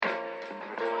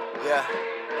Yeah,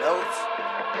 notes.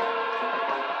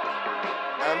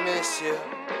 I miss you.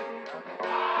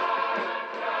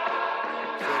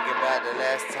 Thinking about the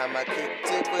last time I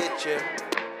kicked it with you.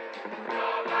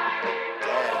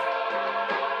 Damn.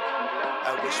 I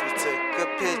wish we took a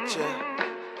picture,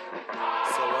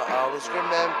 so I always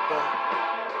remember.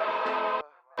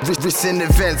 Recent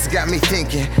events got me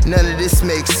thinking, none of this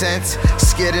makes sense.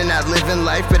 Scared of not living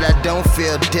life, but I don't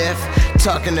feel deaf.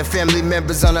 Talking to family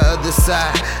members on the other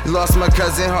side. Lost my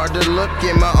cousin, hard to look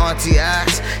in my auntie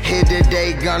eyes. Here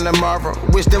today, gone tomorrow.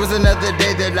 Wish there was another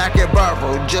day that I could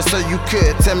borrow, just so you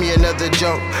could tell me another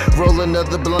joke. Roll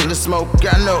another blunt of smoke.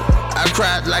 I know I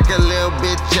cried like a little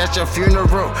bitch at your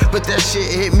funeral, but that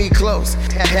shit hit me close,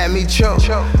 had me choke.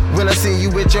 When I see you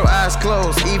with your eyes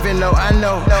closed, even though I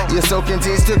know your soul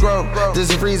continues to grow. There's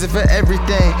a reason for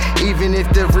everything, even if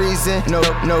the reason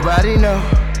nobody know.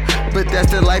 But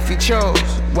that's the life he chose.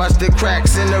 Watch the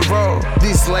cracks in the road.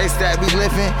 These lives that we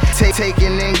living,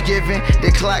 taking and giving.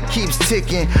 The clock keeps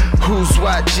ticking. Whose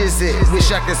watch is it?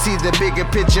 Wish I could see the bigger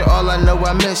picture. All I know,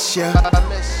 I miss ya.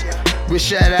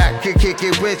 Wish that I could kick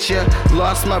it with ya.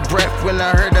 Lost my breath when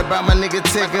I heard about my nigga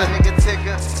Tigger.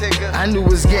 I knew it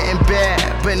was getting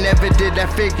bad, but never did I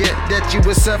figure that you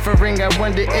were suffering. I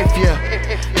wonder if you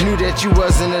knew that you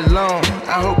wasn't alone.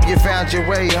 I hope you found your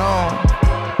way home.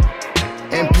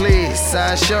 And please,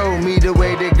 son, show me the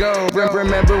way to go.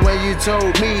 Remember when you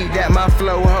told me that my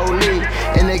flow holy,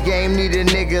 and the game need a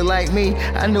nigga like me.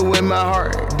 I knew in my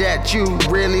heart that you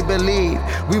really believe.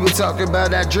 We would talk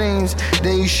about our dreams,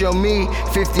 then you show me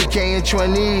 50K in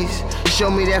 20s. Show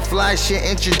me that fly shit,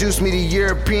 introduce me to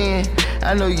European.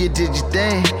 I know you did your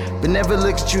thing, but never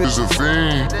looked at you as a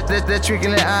thing. That trick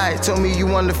in the eye told me you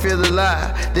wanted to feel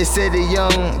alive. They say the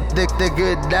young, the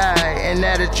good die, and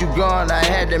now that you gone, I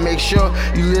had to make sure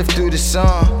you live through the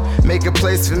song. Make a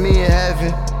place for me in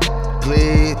heaven,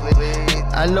 please.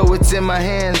 I know it's in my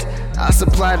hands, I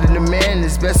supply the demand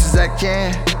as best as I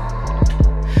can.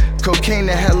 Cocaine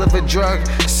a hell of a drug,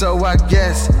 so I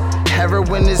guess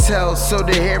heroin is hell, so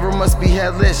the hero must be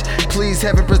hellish. Please,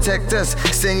 heaven protect us.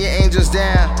 Send your angels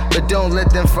down, but don't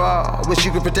let them fall. Wish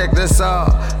you could protect us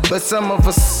all, but some of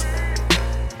us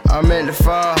are meant to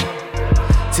fall.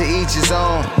 To each his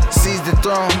own, seize the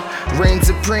throne, reign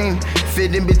supreme,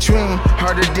 fit in between.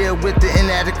 Hard to deal with the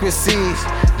inadequacies.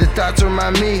 The thoughts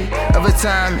remind me of a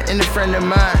time and a friend of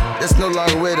mine that's no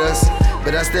longer with us,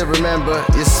 but I still remember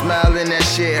your smile and that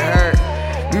shit hurt.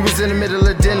 We was in the middle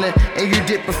of dinner and you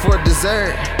dipped before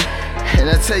dessert. And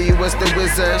I tell you what's the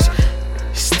wizards,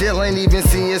 still ain't even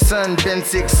seen your son, been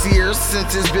 6 years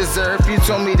since his berserk. You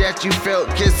told me that you felt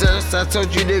kissers, I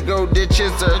told you to go ditch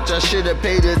his search. I should've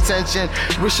paid attention,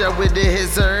 wish I would've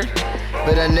his hurt,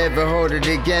 but I never hold it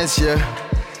against you.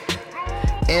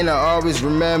 And I always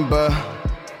remember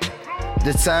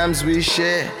the times we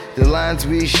shared, the lines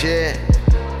we shared.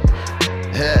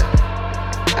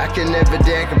 I can never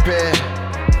dare compare,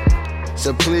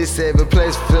 so please save a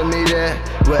place for me there.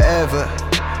 Wherever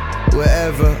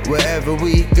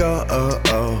we go,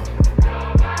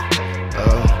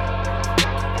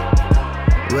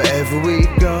 wherever we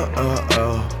go,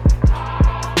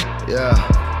 yeah.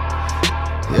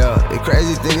 The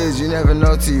crazy thing is you never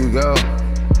know till you go,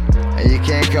 and you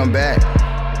can't come back.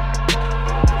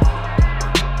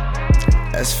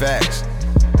 That's facts.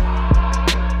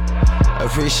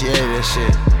 Appreciate this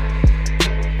shit.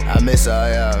 I miss all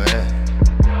y'all, man.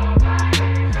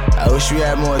 I wish we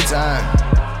had more time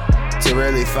to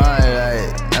really find,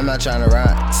 like, I'm not trying to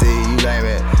rhyme, see, you lame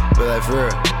it, but like for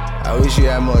real, I wish you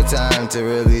had more time to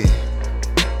really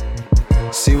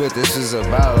see what this is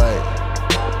about, like,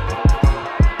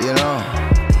 you know,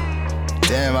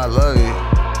 damn, I love you,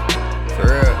 for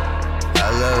real, I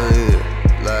love you,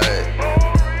 like,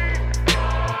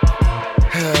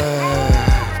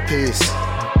 peace,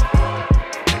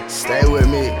 stay with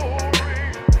me,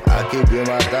 I'll keep you in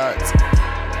my thoughts.